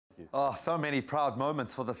Oh, so many proud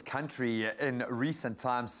moments for this country in recent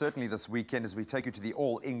times, certainly this weekend as we take you to the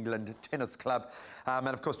All England Tennis Club. And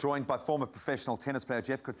of course, joined by former professional tennis player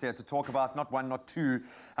Jeff Coetzee to talk about not one, not two,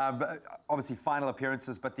 obviously final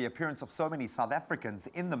appearances, but the appearance of so many South Africans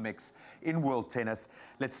in the mix in world tennis.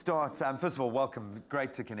 Let's start. First of all, welcome.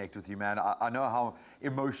 Great to connect with you, man. I know how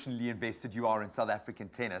emotionally invested you are in South African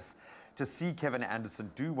tennis. To see Kevin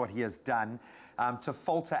Anderson do what he has done, to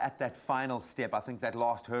falter at that final step, I think that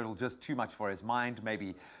last hurdle just too much for his mind,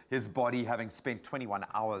 maybe his body having spent 21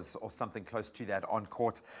 hours or something close to that on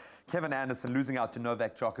court. Kevin Anderson losing out to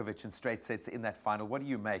Novak Djokovic in straight sets in that final. What do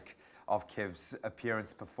you make of Kev's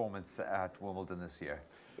appearance, performance at Wimbledon this year?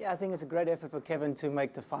 Yeah, I think it's a great effort for Kevin to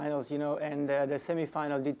make the finals, you know, and the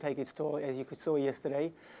semi-final did take its toll, as you saw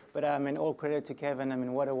yesterday. But I mean, all credit to Kevin. I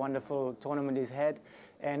mean, what a wonderful tournament he's had.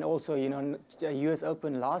 And also, you know, US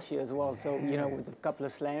Open last year as well. So, you know, with a couple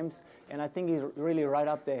of slams. And I think he's really right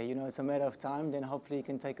up there. You know, it's a matter of time. Then hopefully he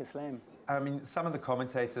can take a slam. I mean, some of the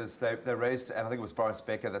commentators, they raised, and I think it was Boris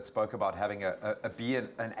Becker that spoke about having an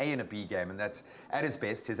A and a B game, and that at his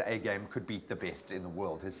best, his A game could beat the best in the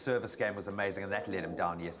world. His service game was amazing, and that let him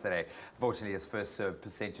down yesterday. Unfortunately, his first serve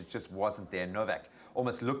percentage just wasn't there. Novak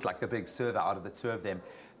almost looked like the big server out of the two of them.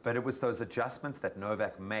 But it was those adjustments that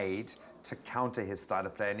Novak made to counter his style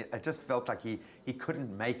of play. And it just felt like he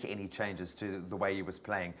couldn't make any changes to the way he was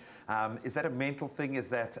playing. Is that a mental thing? Is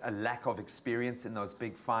that a lack of experience in those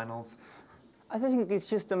big finals? I think it's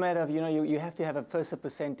just a matter of, you know, you have to have a first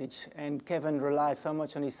percentage. And Kevin relies so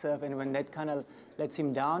much on his serve. And when that kind of lets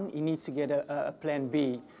him down, he needs to get a plan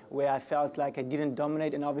B, where I felt like I didn't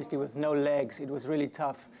dominate. And obviously with no legs, it was really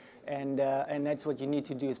tough. And that's what you need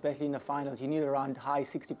to do, especially in the finals. You need around high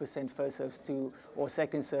 60% first serves or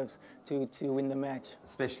second serves to win the match.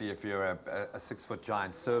 Especially if you're a 6-foot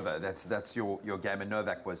giant server, that's your game. And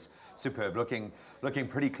Novak was superb, looking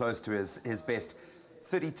pretty close to his best.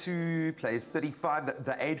 32 plays 35.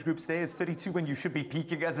 The age groups there is 32 when you should be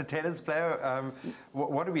peaking as a tennis player.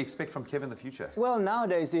 What do we expect from Kevin in the future? Well,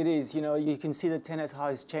 nowadays it is. You know, you can see the tennis, how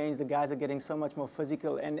it's changed. The guys are getting so much more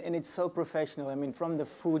physical, and it's so professional. I mean, from the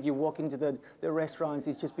food, you walk into the restaurants,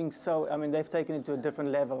 it's just being so, I mean, they've taken it to a different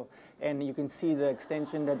level. And you can see the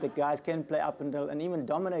extension that the guys can play up and down and even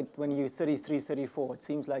dominate when you're 33, 34. It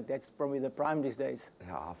seems like that's probably the prime these days.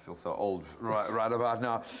 Yeah, I feel so old right about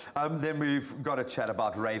now. Then we've got to chat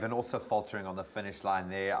about Raven also faltering on the finish line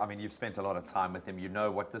there. I mean, you've spent a lot of time with him. You know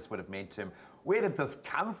what this would have meant to him. Where did this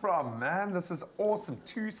come from, man? This is awesome.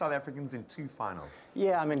 2 South Africans in 2 finals.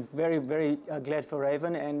 Yeah, I mean, very, very glad for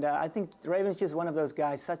Raven. And I think Raven's just one of those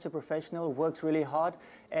guys, such a professional, works really hard.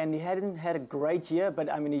 And he hadn't had a great year, but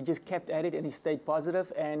I mean, he just kept at it and he stayed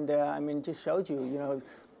positive. And I mean, just showed you, you know,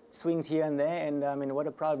 swings here and there. And I mean, what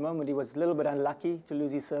a proud moment. He was a little bit unlucky to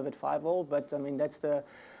lose his serve at 5-all, but I mean, that's the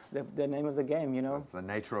name of the game, you know. It's the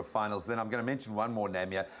nature of finals. Then I'm going to mention one more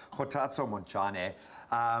name here, Kgothatso Montjane,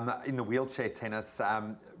 in the wheelchair tennis.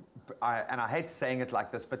 And I hate saying it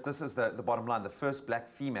like this, but this is the bottom line. The first black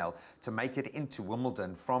female to make it into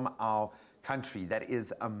Wimbledon from our country. That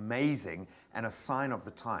is amazing and a sign of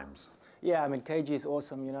the times. Yeah, I mean, KG is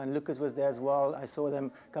awesome, you know, and Lucas was there as well. I saw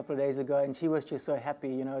them a couple of days ago, and she was just so happy,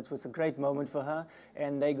 you know. It was a great moment for her,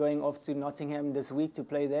 and they're going off to Nottingham this week to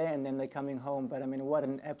play there, and then they're coming home. But, I mean, what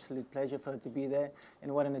an absolute pleasure for her to be there,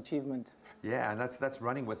 and what an achievement. Yeah, and that's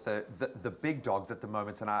running with the big dogs at the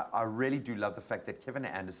moment, and I really do love the fact that Kevin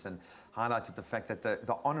Anderson highlighted the fact that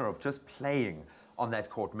the honour of just playing on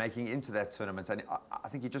that court, making it into that tournament. And I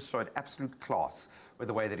think he just showed absolute class with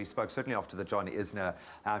the way that he spoke, certainly after the John Isner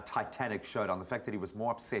Titanic showdown. The fact that he was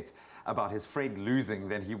more upset about his friend losing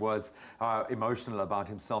than he was emotional about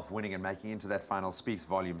himself winning and making it into that final speaks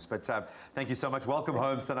volumes. But thank you so much. Welcome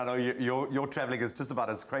home, son. I know your travelling is just about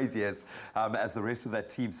as crazy as the rest of that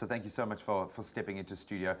team. So thank you so much for stepping into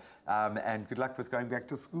studio. And good luck with going back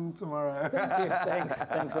to school tomorrow. Thank you. Thanks.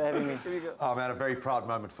 Thanks for having me. Oh, man, a very proud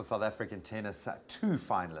moment for South African tennis. 2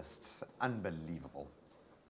 finalists. Unbelievable.